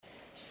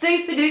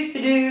Super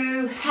duper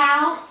doo,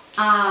 how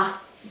are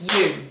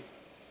you?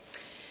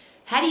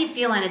 How do you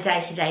feel on a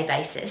day-to-day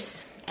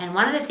basis? And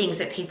one of the things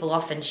that people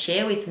often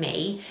share with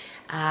me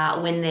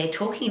when they're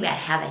talking about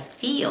how they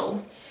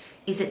feel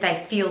is that they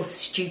feel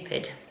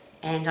stupid.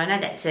 And I know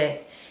it's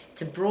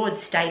a broad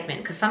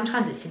statement because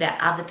sometimes it's about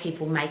other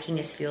people making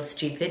us feel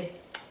stupid.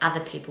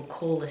 Other people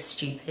call us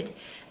stupid.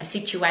 A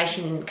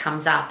situation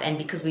comes up and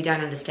because we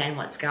don't understand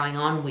what's going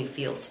on, we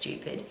feel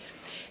stupid.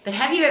 But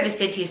have you ever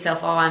said to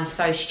yourself, oh, I'm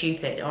so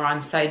stupid, or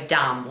I'm so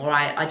dumb, or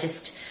I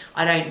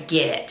don't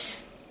get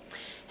it?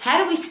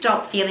 How do we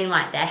stop feeling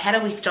like that? How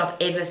do we stop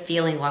ever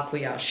feeling like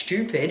we are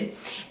stupid?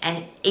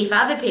 And if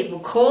other people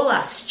call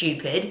us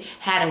stupid,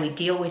 how do we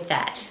deal with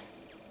that?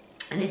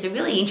 And there's a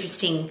really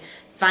interesting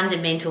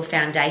fundamental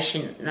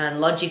foundation,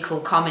 logical,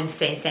 common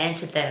sense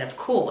answer to that, of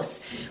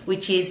course,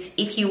 which is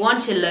if you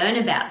want to learn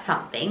about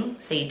something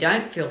so you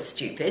don't feel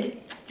stupid,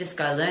 just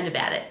go learn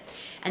about it.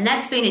 And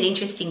that's been an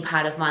interesting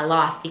part of my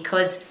life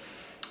because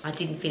I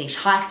didn't finish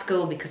high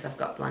school, because I've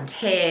got blonde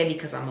hair,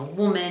 because I'm a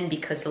woman,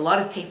 because a lot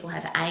of people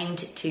have aimed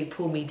to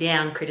pull me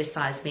down,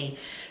 criticise me,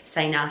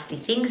 say nasty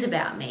things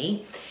about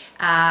me.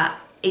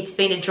 It's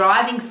been a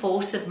driving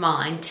force of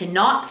mine to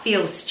not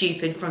feel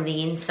stupid from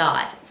the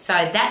inside. So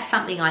that's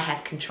something I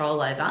have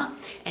control over.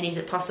 And is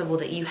it possible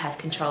that you have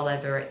control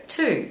over it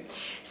too?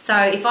 So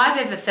if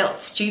I've ever felt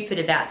stupid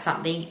about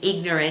something,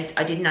 ignorant,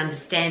 I didn't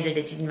understand it,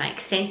 it didn't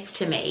make sense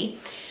to me,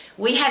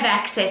 we have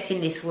access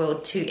in this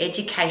world to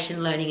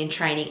education, learning and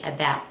training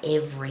about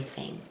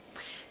everything.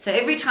 So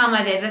every time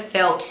I've ever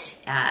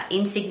felt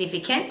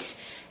insignificant,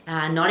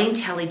 not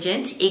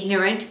intelligent,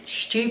 ignorant,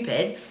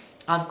 stupid,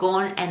 I've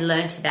gone and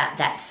learnt about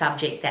that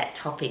subject, that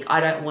topic.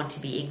 I don't want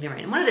to be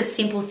ignorant. And one of the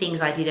simple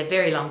things I did a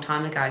very long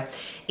time ago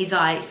is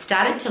I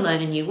started to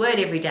learn a new word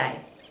every day,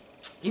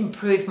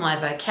 improve my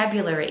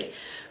vocabulary.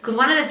 Because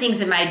one of the things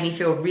that made me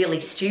feel really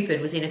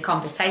stupid was in a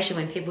conversation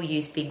when people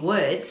use big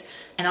words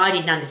and I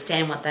didn't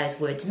understand what those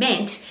words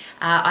meant,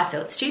 I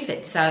felt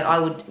stupid. So I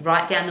would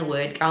write down the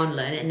word, go and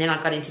learn it, and then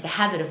I got into the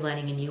habit of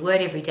learning a new word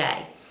every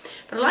day.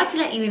 But I'd like to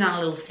let you in on a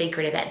little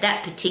secret about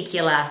that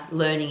particular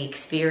learning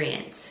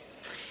experience.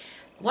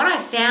 What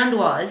I found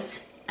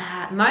was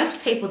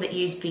most people that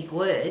use big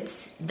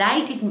words,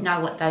 they didn't know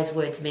what those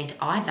words meant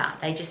either.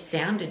 They just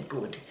sounded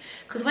good.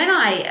 Because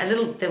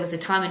there was a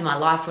time in my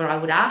life where I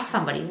would ask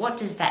somebody, what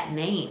does that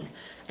mean?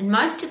 And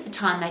most of the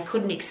time they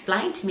couldn't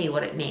explain to me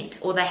what it meant,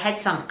 or they had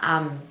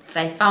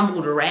they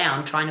fumbled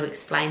around trying to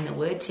explain the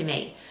word to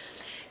me.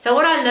 So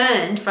what I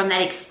learned from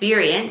that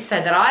experience,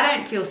 so that I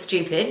don't feel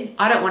stupid,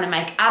 I don't want to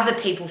make other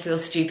people feel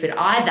stupid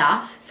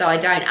either, so I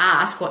don't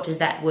ask, what does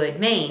that word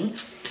mean?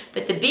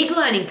 But the big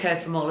learning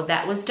curve from all of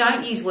that was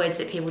don't use words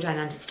that people don't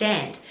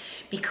understand,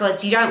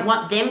 because you don't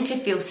want them to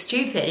feel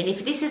stupid. And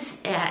if this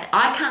is,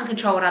 I can't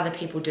control what other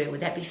people do. Would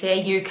that be fair?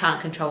 You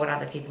can't control what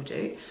other people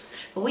do.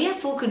 But we have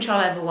full control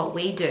over what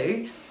we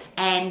do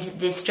and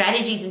the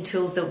strategies and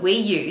tools that we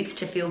use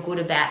to feel good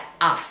about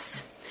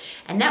us.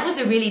 And that was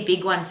a really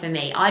big one for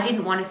me. I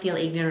didn't want to feel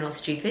ignorant or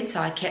stupid,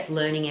 so I kept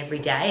learning every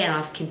day, and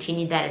I've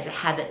continued that as a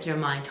habit through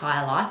my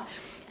entire life.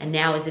 And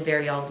now as a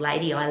very old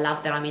lady, I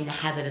love that I'm in the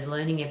habit of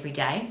learning every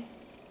day.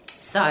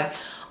 So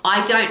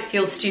I don't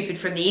feel stupid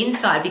from the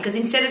inside, because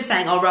instead of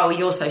saying, oh, Rowie,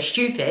 you're so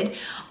stupid,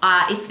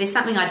 if there's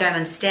something I don't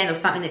understand or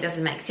something that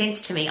doesn't make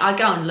sense to me, I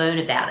go and learn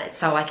about it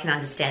so I can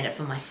understand it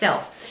for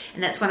myself.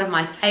 And that's one of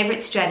my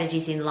favourite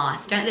strategies in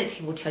life. Don't let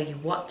people tell you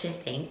what to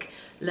think.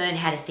 Learn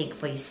how to think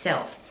for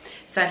yourself.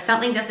 So if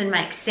something doesn't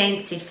make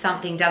sense, if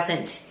something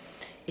doesn't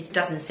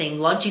seem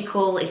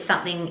logical, if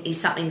something is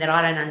something that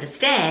I don't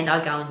understand,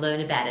 I go and learn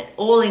about it,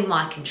 all in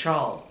my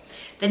control.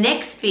 The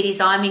next bit is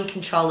I'm in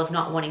control of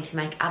not wanting to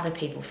make other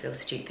people feel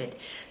stupid.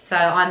 So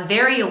I'm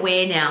very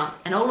aware now,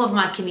 and all of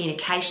my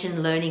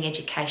communication, learning,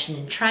 education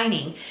and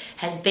training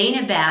has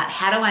been about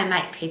how do I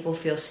make people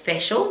feel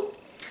special,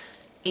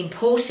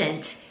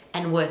 important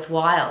and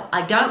worthwhile.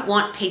 I don't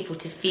want people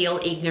to feel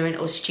ignorant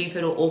or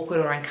stupid or awkward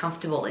or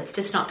uncomfortable. It's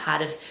just not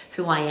part of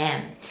who I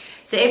am.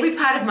 So every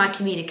part of my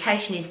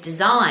communication is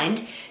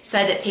designed so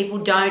that people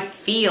don't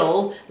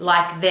feel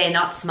like they're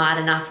not smart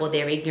enough or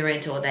they're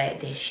ignorant or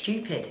they're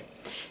stupid.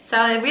 So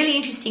a really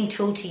interesting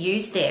tool to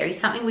use there is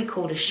something we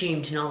call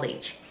assumed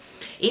knowledge.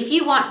 If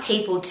you want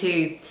people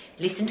to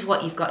listen to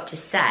what you've got to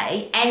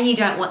say and you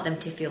don't want them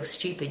to feel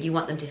stupid, you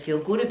want them to feel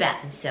good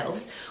about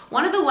themselves,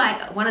 one of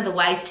the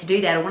ways to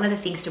do that, or one of the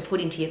things to put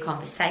into your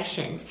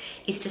conversations,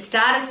 is to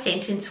start a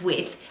sentence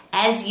with,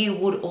 as you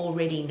would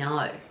already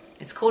know.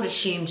 It's called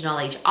assumed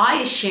knowledge.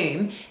 I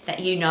assume that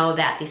you know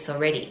about this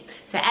already.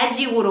 So as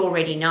you would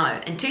already know.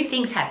 And two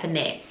things happen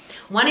there.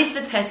 One is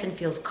the person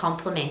feels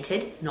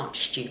complimented, not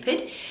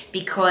stupid,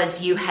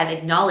 because you have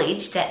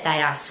acknowledged that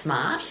they are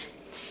smart.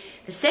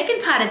 The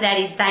second part of that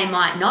is they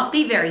might not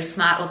be very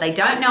smart, or they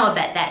don't know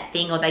about that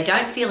thing, or they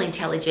don't feel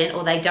intelligent,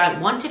 or they don't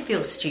want to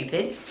feel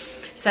stupid.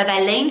 So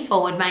they lean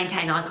forward,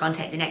 maintain eye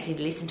contact and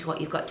actively listen to what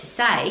you've got to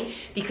say,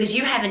 because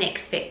you have an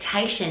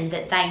expectation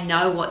that they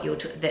know what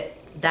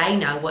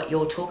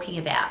you're talking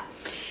about.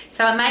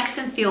 So it makes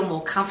them feel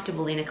more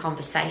comfortable in a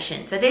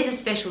conversation. So there's a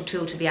special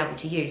tool to be able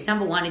to use.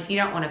 Number one, if you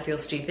don't want to feel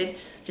stupid,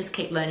 just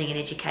keep learning and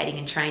educating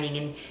and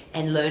training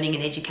and learning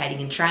and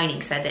educating and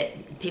training so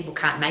that people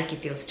can't make you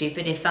feel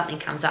stupid. If something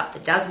comes up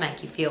that does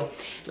make you feel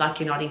like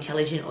you're not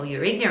intelligent or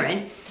you're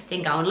ignorant,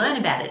 then go and learn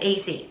about it.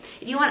 Easy.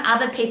 If you want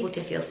other people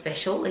to feel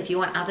special, if you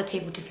want other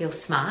people to feel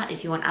smart,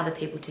 if you want other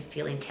people to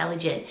feel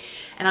intelligent,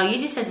 and I'll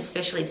use this as a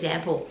special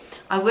example.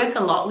 I work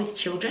a lot with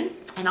children,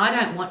 and I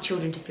don't want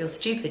children to feel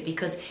stupid,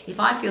 because if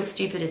I feel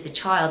stupid as a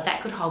child,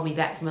 that could hold me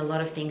back from a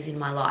lot of things in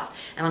my life.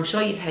 And I'm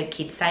sure you've heard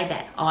kids say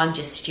that, oh, I'm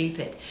just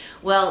stupid.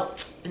 Well,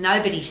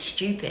 nobody's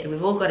stupid.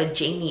 We've all got a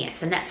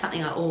genius, and that's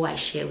something I always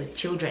share with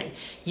children.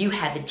 You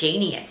have a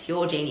genius.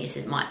 Your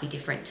geniuses might be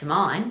different to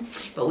mine,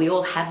 but we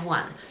all have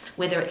one.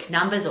 Whether it's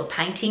numbers or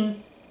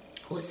painting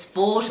or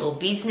sport or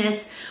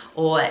business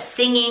or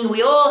singing,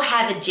 we all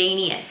have a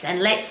genius, and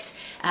let's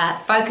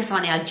focus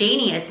on our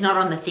genius, not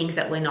on the things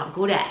that we're not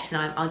good at.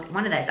 And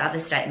one of those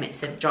other statements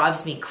that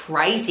drives me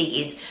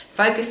crazy is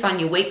focus on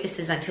your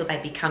weaknesses until they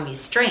become your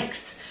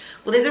strengths.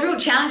 Well, there's a real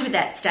challenge with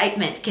that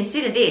statement.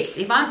 Consider this.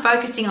 If I'm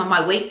focusing on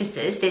my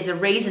weaknesses, there's a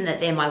reason that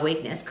they're my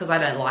weakness, because I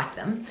don't like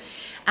them,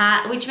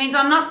 which means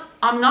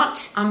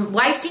I'm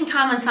wasting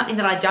time on something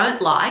that I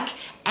don't like,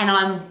 and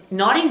I'm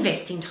not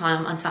investing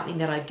time on something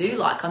that I do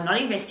like. I'm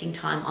not investing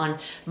time on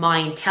my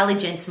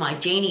intelligence, my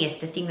genius,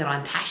 the thing that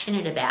I'm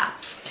passionate about.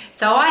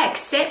 So I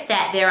accept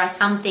that there are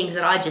some things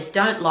that I just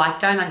don't like,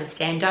 don't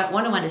understand, don't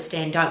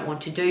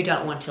want to do,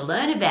 don't want to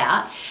learn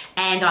about,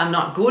 and I'm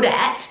not good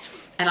at,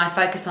 and I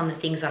focus on the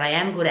things that I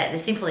am good at. The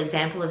simple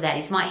example of that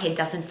is my head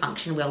doesn't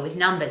function well with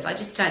numbers. I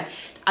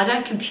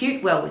don't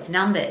compute well with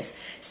numbers.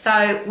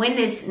 So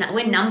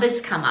when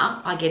numbers come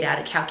up, I get out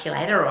a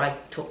calculator or I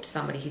talk to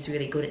somebody who's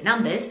really good at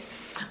numbers.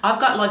 I've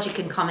got logic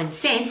and common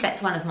sense,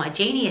 that's one of my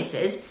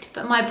geniuses,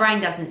 but my brain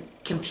doesn't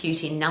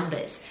compute in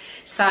numbers.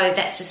 So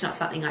that's just not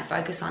something I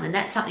focus on, and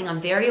that's something I'm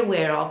very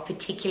aware of,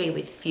 particularly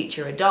with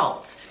future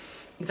adults,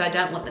 because I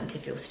don't want them to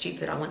feel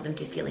stupid. I want them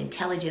to feel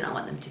intelligent. I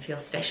want them to feel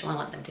special. I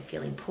want them to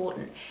feel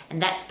important, and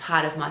that's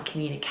part of my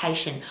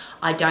communication.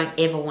 I don't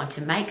ever want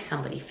to make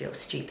somebody feel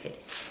stupid.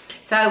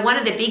 So one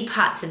of the big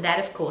parts of that,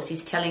 of course,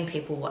 is telling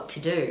people what to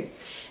do.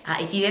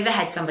 If you ever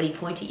had somebody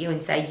point at you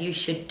and say, you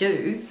should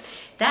do,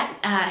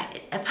 that,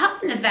 apart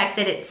from the fact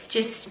that it's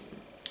just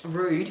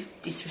rude,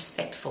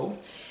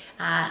 disrespectful,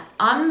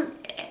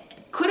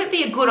 could it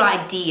be a good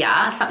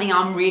idea, something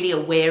I'm really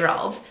aware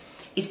of,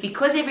 is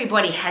because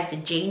everybody has a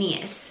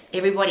genius,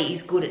 everybody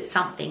is good at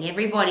something,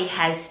 everybody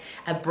has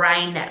a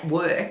brain that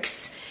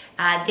works,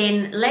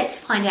 then let's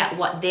find out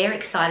what they're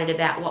excited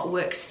about, what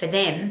works for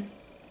them.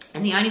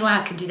 And the only way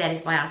I can do that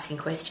is by asking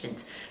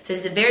questions. So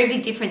there's a very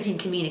big difference in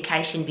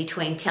communication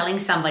between telling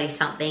somebody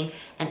something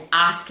and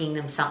asking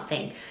them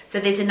something. So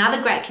there's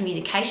another great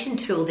communication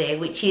tool there,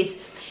 which is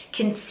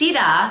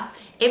consider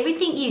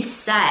everything you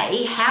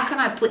say, how can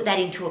I put that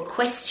into a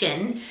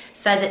question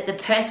so that the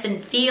person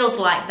feels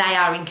like they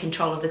are in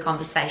control of the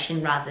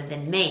conversation rather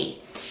than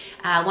me?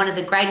 One of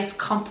the greatest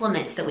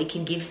compliments that we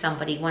can give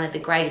somebody, one of the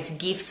greatest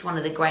gifts, one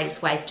of the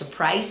greatest ways to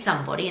praise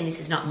somebody, and this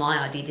is not my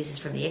idea, this is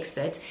from the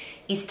experts,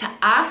 is to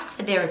ask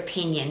for their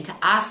opinion, to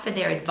ask for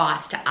their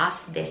advice, to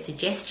ask for their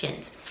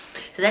suggestions.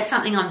 So that's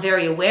something I'm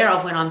very aware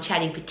of when I'm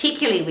chatting,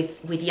 particularly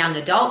with young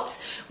adults,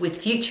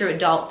 with future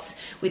adults,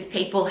 with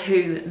people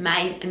who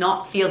may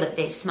not feel that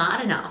they're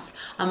smart enough.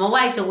 I'm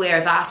always aware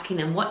of asking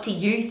them, what do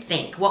you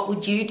think? What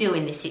would you do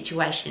in this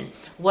situation?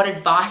 What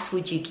advice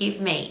would you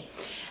give me?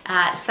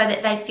 So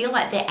that they feel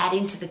like they're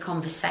adding to the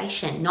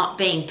conversation, not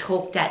being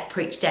talked at,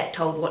 preached at,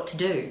 told what to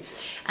do.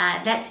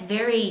 That's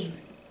very...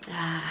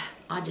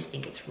 I just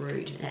think it's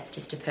rude. That's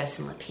just a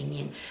personal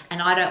opinion.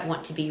 And I don't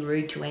want to be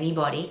rude to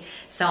anybody.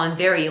 So I'm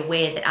very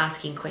aware that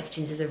asking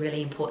questions is a really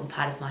important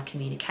part of my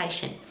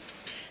communication.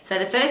 So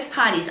the first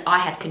part is I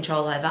have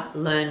control over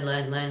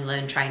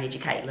learn, train,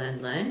 educate,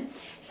 learn.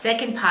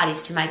 Second part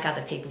is to make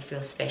other people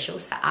feel special.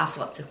 So ask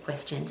lots of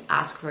questions,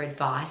 ask for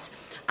advice,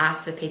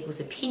 ask for people's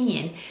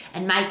opinion,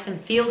 and make them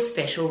feel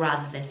special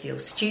rather than feel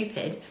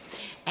stupid.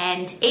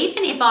 And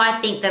even if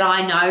I think that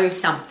I know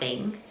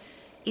something,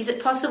 is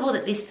it possible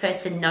that this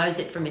person knows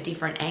it from a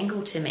different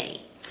angle to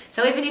me?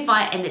 So even if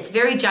and it's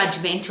very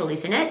judgmental,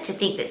 isn't it, to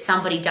think that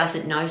somebody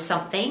doesn't know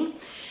something?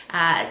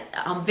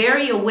 I'm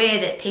very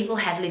aware that people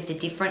have lived a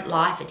different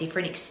life, a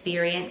different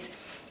experience.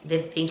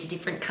 They've been to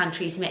different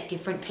countries, met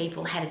different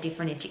people, had a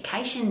different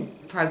education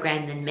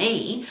program than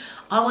me.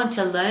 I want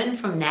to learn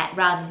from that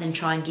rather than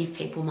try and give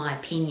people my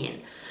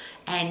opinion.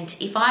 And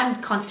if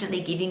I'm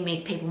constantly giving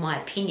people my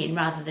opinion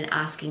rather than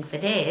asking for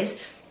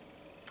theirs,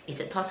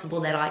 is it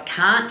possible that I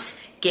can't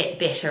get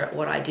better at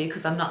what I do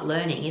because I'm not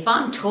learning? If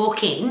I'm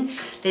talking,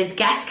 there's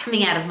gas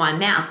coming out of my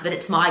mouth, but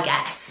it's my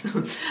gas.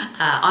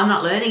 I'm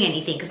not learning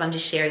anything because I'm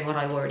just sharing what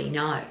I already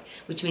know,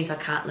 which means I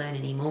can't learn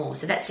anymore.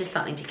 So that's just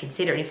something to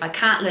consider. And if I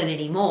can't learn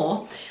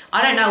anymore,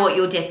 I don't know what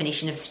your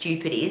definition of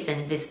stupid is,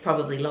 and there's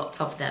probably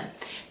lots of them.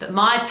 But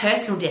my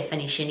personal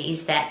definition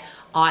is that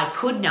I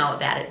could know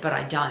about it, but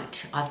I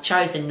don't. I've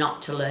chosen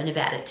not to learn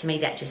about it. To me,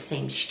 that just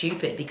seems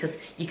stupid because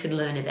you could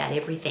learn about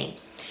everything.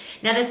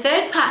 Now, the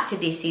third part to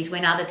this is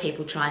when other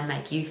people try and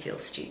make you feel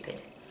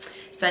stupid.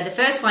 So the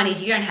first one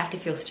is you don't have to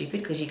feel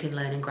stupid because you can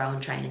learn and grow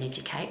and train and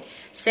educate.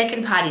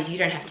 Second part is you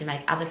don't have to make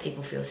other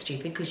people feel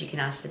stupid because you can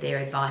ask for their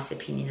advice,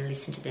 opinion, and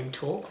listen to them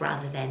talk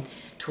rather than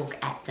talk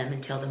at them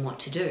and tell them what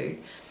to do.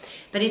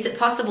 But is it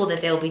possible that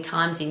there will be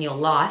times in your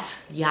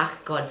life,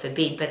 yuck, God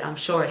forbid, but I'm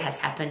sure it has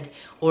happened,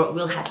 or it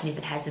will happen if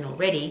it hasn't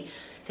already,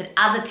 that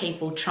other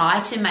people try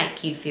to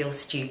make you feel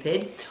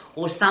stupid,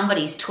 or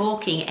somebody's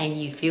talking and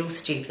you feel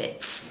stupid?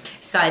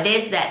 So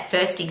there's that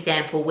first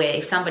example where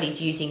if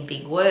somebody's using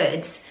big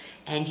words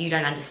and you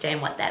don't understand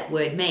what that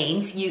word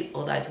means,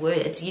 or those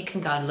words, you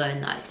can go and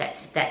learn those.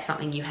 That's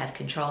something you have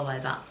control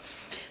over.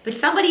 But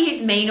somebody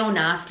who's mean or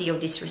nasty or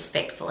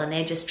disrespectful and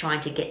they're just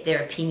trying to get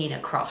their opinion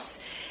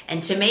across.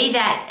 And to me,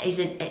 that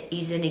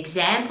is an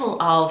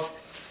example of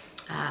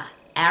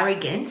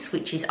arrogance,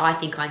 which is, I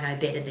think I know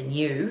better than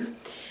you.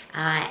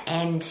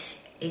 And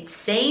it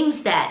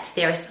seems that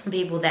there are some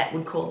people that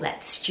would call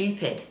that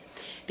stupid.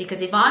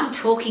 Because if I'm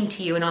talking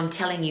to you and I'm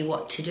telling you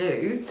what to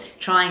do,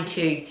 trying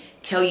to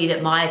tell you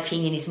that my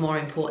opinion is more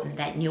important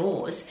than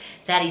yours,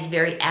 that is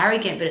very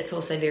arrogant, but it's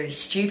also very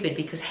stupid,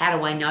 because how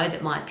do I know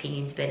that my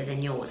opinion's better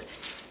than yours?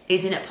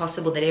 Isn't it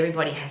possible that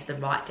everybody has the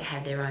right to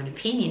have their own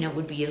opinion? It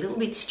would be a little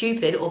bit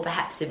stupid, or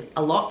perhaps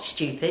a lot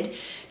stupid,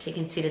 to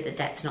consider that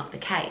that's not the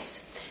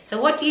case. So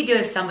what do you do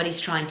if somebody's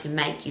trying to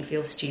make you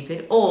feel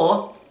stupid?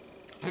 Or,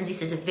 and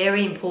this is a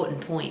very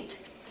important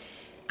point,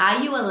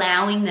 are you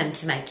allowing them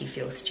to make you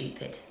feel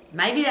stupid?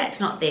 Maybe that's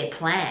not their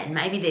plan.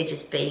 Maybe they're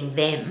just being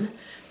them.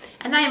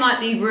 And they might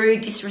be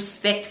rude,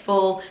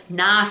 disrespectful,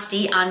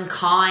 nasty,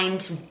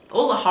 unkind,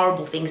 all the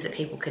horrible things that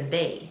people can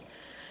be.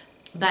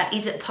 But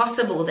is it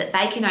possible that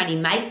they can only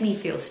make me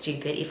feel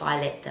stupid if I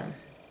let them?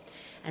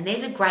 And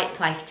there's a great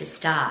place to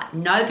start.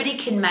 Nobody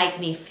can make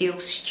me feel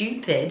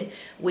stupid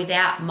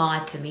without my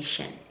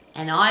permission.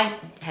 And I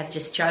have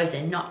just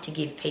chosen not to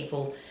give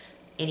people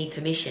any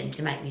permission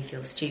to make me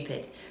feel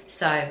stupid.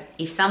 So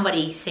if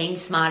somebody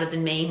seems smarter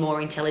than me,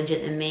 more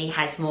intelligent than me,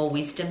 has more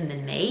wisdom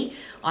than me,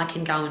 I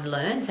can go and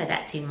learn, so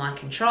that's in my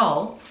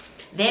control.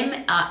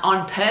 Them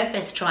on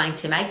purpose trying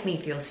to make me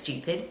feel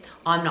stupid,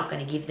 I'm not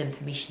going to give them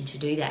permission to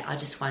do that. I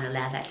just won't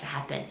allow that to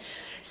happen.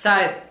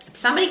 So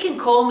somebody can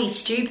call me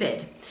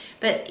stupid,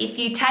 but if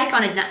you take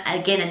on,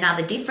 again,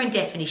 another different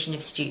definition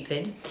of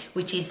stupid,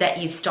 which is that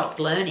you've stopped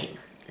learning.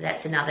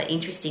 That's another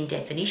interesting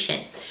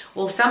definition.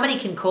 Well, somebody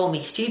can call me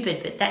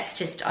stupid, but that's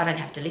just, I don't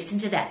have to listen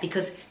to that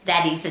because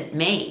that isn't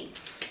me.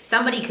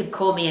 Somebody could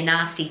call me a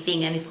nasty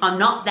thing, and if I'm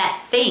not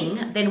that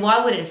thing, then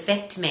why would it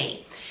affect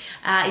me?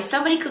 If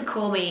somebody could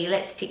call me,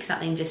 let's pick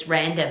something just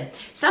random.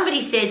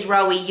 Somebody says,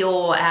 Rowie,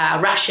 you're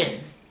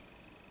Russian.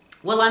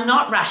 Well, I'm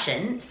not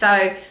Russian,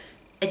 so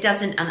it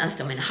doesn't, unless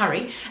I'm in a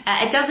hurry,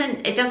 it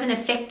doesn't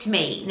affect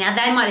me. Now,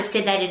 they might have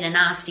said that in a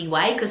nasty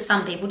way because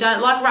some people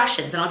don't like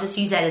Russians, and I'll just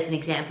use that as an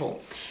example.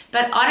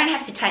 But I don't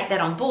have to take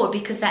that on board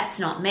because that's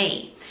not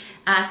me.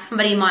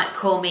 Somebody might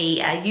call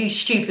me, you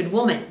stupid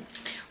woman.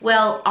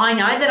 Well, I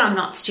know that I'm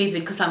not stupid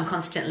because I'm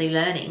constantly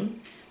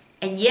learning.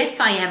 And yes,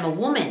 I am a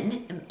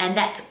woman, and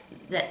that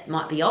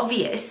might be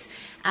obvious,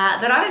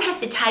 but I don't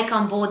have to take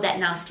on board that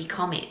nasty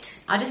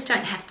comment. I just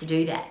don't have to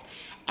do that.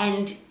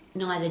 And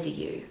neither do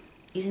you.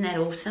 Isn't that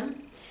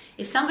awesome?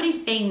 If somebody's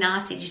being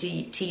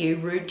nasty to you,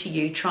 rude to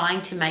you,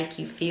 trying to make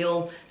you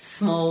feel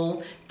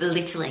small,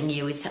 belittling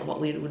you is what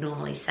we would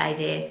normally say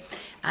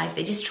there. If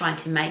they're just trying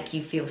to make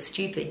you feel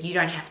stupid, you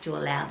don't have to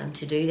allow them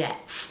to do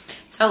that.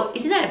 So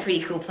isn't that a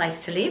pretty cool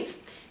place to live?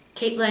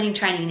 Keep learning,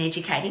 training and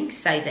educating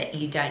so that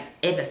you don't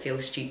ever feel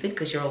stupid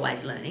because you're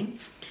always learning.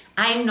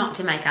 Aim not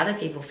to make other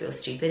people feel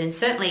stupid, and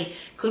certainly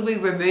could we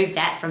remove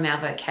that from our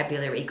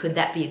vocabulary? Could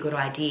that be a good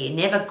idea?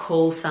 Never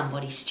call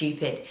somebody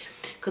stupid,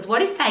 because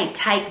what if they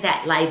take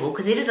that label,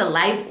 because it is a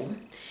label,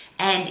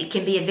 and it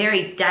can be a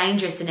very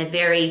dangerous and a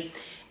very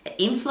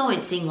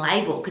influencing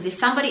label, because if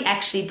somebody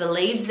actually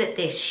believes that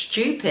they're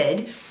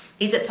stupid,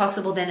 is it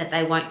possible then that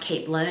they won't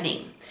keep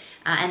learning?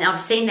 And I've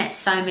seen that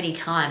so many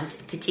times,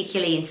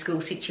 particularly in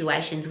school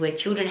situations where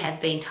children have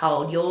been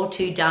told, you're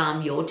too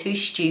dumb, you're too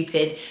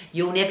stupid,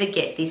 you'll never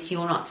get this,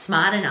 you're not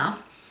smart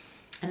enough,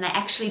 and they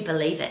actually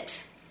believe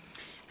it.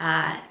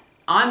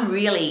 I'm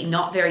really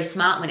not very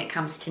smart when it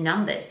comes to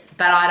numbers,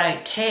 but I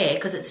don't care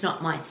because it's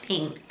not my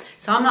thing.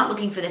 So I'm not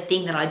looking for the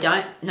thing that I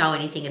don't know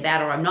anything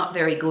about, or I'm not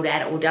very good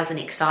at it, or doesn't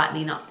excite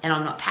me, and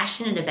I'm not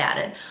passionate about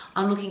it.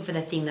 I'm looking for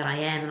the thing that I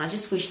am, and I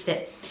just wish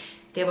that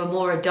there were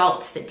more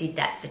adults that did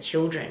that for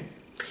children,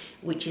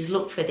 which is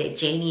look for their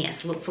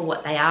genius, look for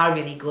what they are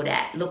really good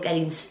at, look at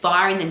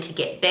inspiring them to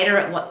get better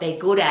at what they're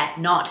good at,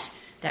 not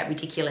that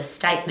ridiculous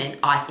statement,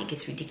 I think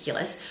it's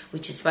ridiculous,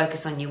 which is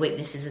focus on your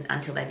weaknesses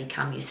until they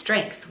become your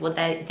strengths. Well,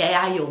 they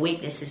are your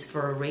weaknesses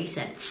for a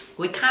reason.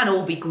 We can't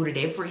all be good at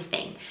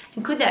everything.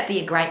 And could that be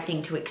a great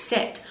thing to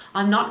accept?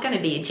 I'm not going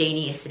to be a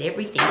genius at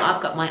everything.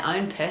 I've got my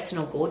own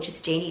personal gorgeous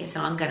genius,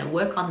 and I'm going to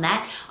work on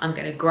that. I'm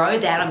going to grow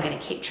that. I'm going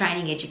to keep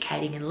training,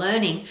 educating and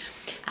learning,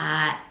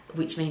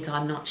 which means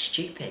I'm not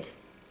stupid.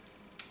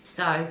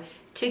 So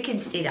to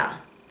consider,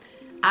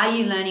 Are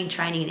you learning,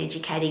 training and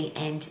educating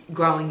and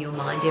growing your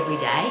mind every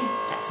day?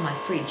 That's my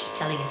fridge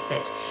telling us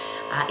that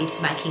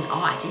it's making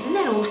ice. Isn't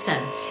that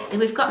awesome?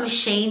 Then we've got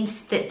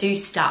machines that do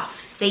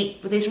stuff. See,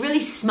 there's really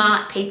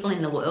smart people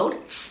in the world.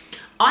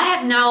 I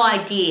have no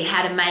idea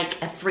how to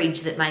make a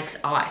fridge that makes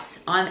ice.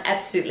 I'm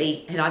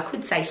absolutely, and I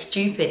could say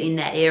stupid in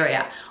that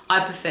area.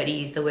 I prefer to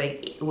use the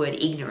word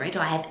ignorant.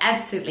 I have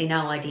absolutely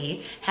no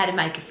idea how to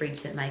make a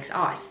fridge that makes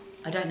ice.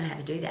 I don't know how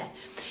to do that.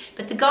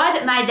 But the guy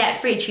that made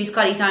that fridge, who's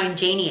got his own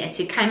genius,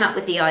 who came up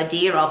with the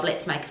idea of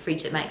let's make a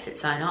fridge that makes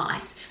its own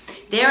ice,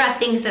 there are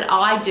things that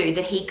I do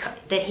that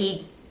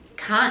he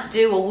can't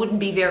do or wouldn't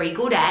be very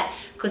good at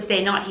because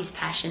they're not his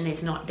passion,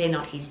 they're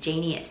not his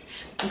genius.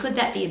 And could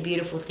that be a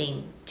beautiful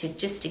thing to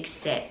just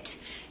accept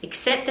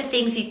the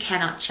things you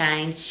cannot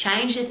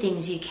change the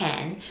things you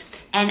can,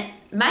 and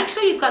make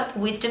sure you've got the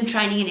wisdom,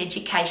 training and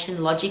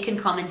education, logic and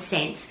common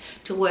sense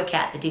to work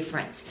out the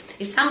difference.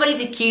 If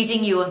somebody's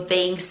accusing you of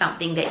being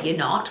something that you're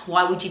not,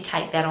 why would you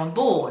take that on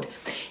board?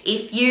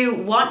 If you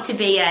want to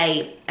be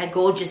a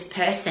gorgeous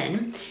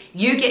person,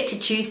 you get to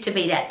choose to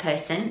be that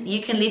person.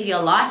 You can live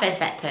your life as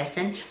that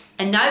person,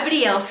 and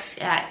nobody else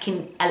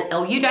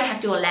or you don't have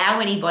to allow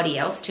anybody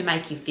else to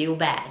make you feel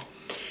bad.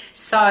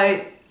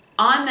 So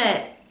I'm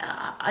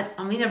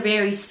in a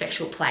very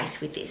special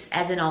place with this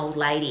as an old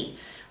lady.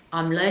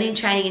 I'm learning,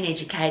 training and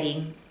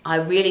educating. I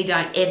really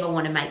don't ever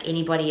want to make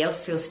anybody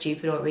else feel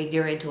stupid or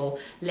ignorant or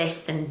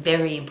less than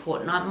very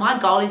important. My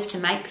goal is to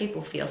make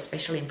people feel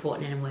special,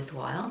 important and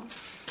worthwhile.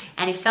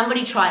 And if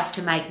somebody tries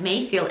to make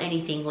me feel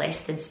anything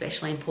less than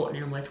special,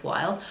 important and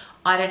worthwhile,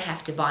 I don't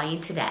have to buy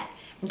into that.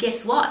 And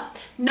guess what?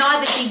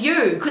 Neither do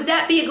you. Could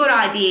that be a good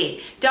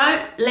idea?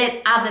 Don't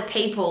let other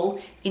people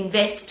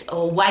invest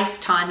or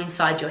waste time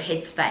inside your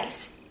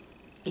headspace.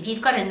 If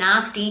you've got a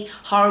nasty,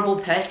 horrible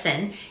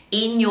person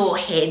in your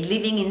head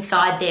living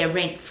inside there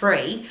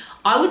rent-free,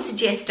 I would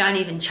suggest don't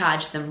even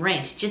charge them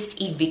rent,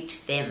 just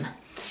evict them.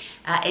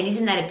 And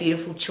isn't that a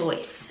beautiful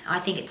choice? I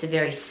think it's a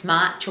very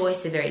smart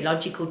choice, a very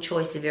logical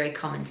choice, a very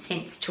common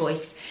sense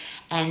choice.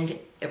 And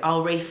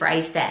I'll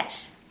rephrase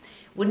that.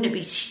 Wouldn't it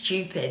be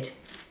stupid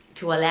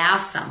to allow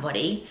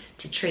somebody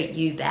to treat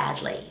you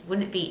badly?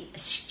 Wouldn't it be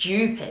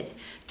stupid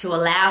to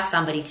allow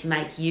somebody to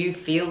make you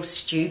feel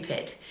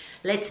stupid?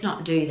 Let's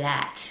not do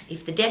that.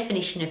 If the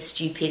definition of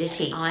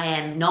stupidity, I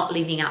am not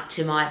living up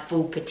to my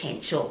full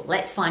potential,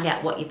 let's find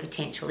out what your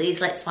potential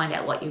is. Let's find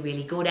out what you're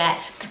really good at.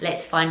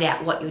 Let's find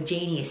out what your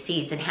genius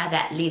is and how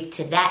that live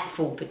to that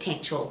full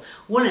potential.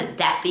 Wouldn't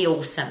that be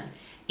awesome?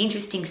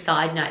 Interesting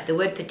side note, the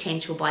word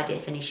potential by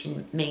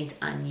definition means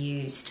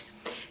unused.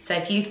 So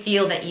if you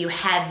feel that you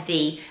have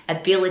the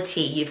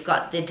ability, you've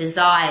got the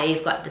desire,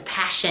 you've got the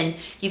passion,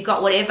 you've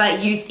got whatever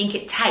you think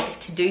it takes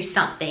to do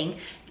something,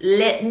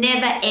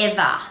 never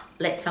ever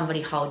let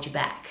somebody hold you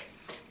back.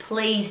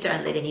 Please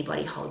don't let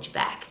anybody hold you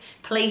back.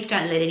 Please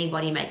don't let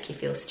anybody make you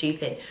feel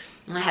stupid.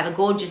 And I have a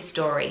gorgeous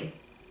story.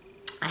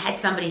 I had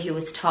somebody who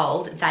was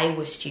told they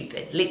were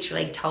stupid,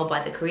 literally told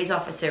by the careers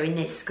officer in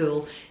their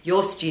school,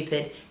 you're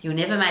stupid, you'll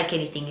never make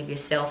anything of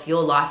yourself,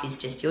 your life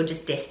is you're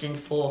just destined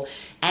for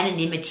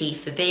anonymity,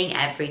 for being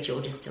average,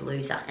 you're just a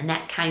loser. And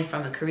that came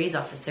from a careers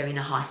officer in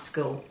a high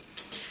school.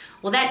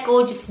 Well, that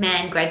gorgeous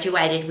man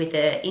graduated with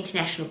an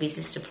international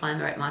business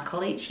diploma at my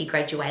college. He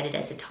graduated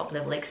as a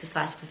top-level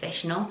exercise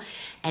professional.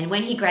 And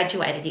when he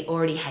graduated, he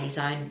already had his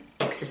own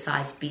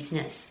exercise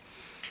business.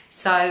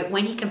 So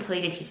when he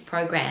completed his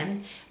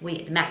program,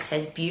 Max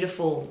has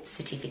beautiful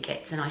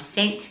certificates. And I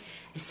sent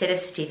a set of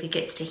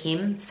certificates to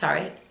him.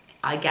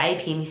 I gave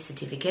him his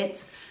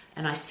certificates.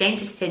 And I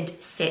sent a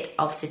set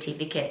of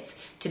certificates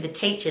to the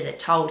teacher that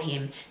told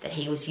him that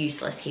he was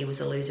useless, he was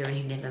a loser, and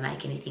he'd never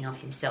make anything of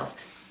himself.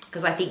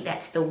 Because I think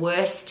that's the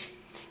worst,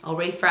 I'll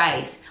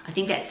rephrase, I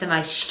think that's the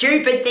most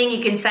stupid thing you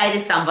can say to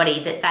somebody,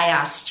 that they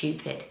are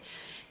stupid.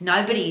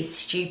 Nobody is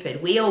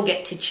stupid. We all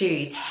get to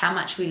choose how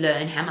much we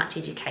learn, how much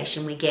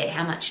education we get,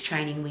 how much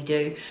training we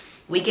do.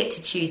 We get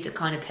to choose the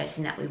kind of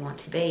person that we want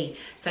to be.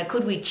 So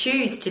could we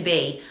choose to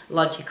be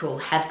logical,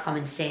 have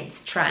common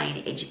sense,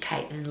 train,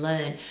 educate and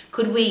learn?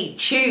 Could we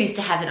choose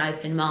to have an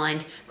open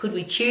mind? Could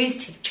we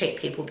choose to treat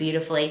people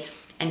beautifully?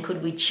 And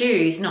could we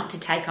choose not to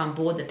take on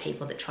board the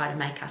people that try to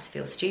make us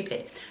feel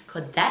stupid?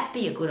 Could that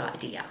be a good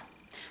idea?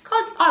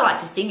 Because I like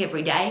to sing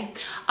every day.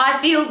 I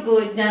feel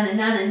good,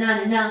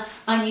 na-na-na-na-na-na.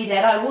 I knew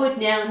that I would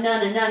now,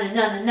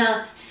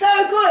 na-na-na-na-na-na. So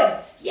good,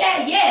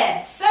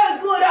 yeah, so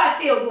good, I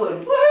feel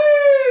good.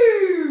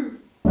 Woohoo!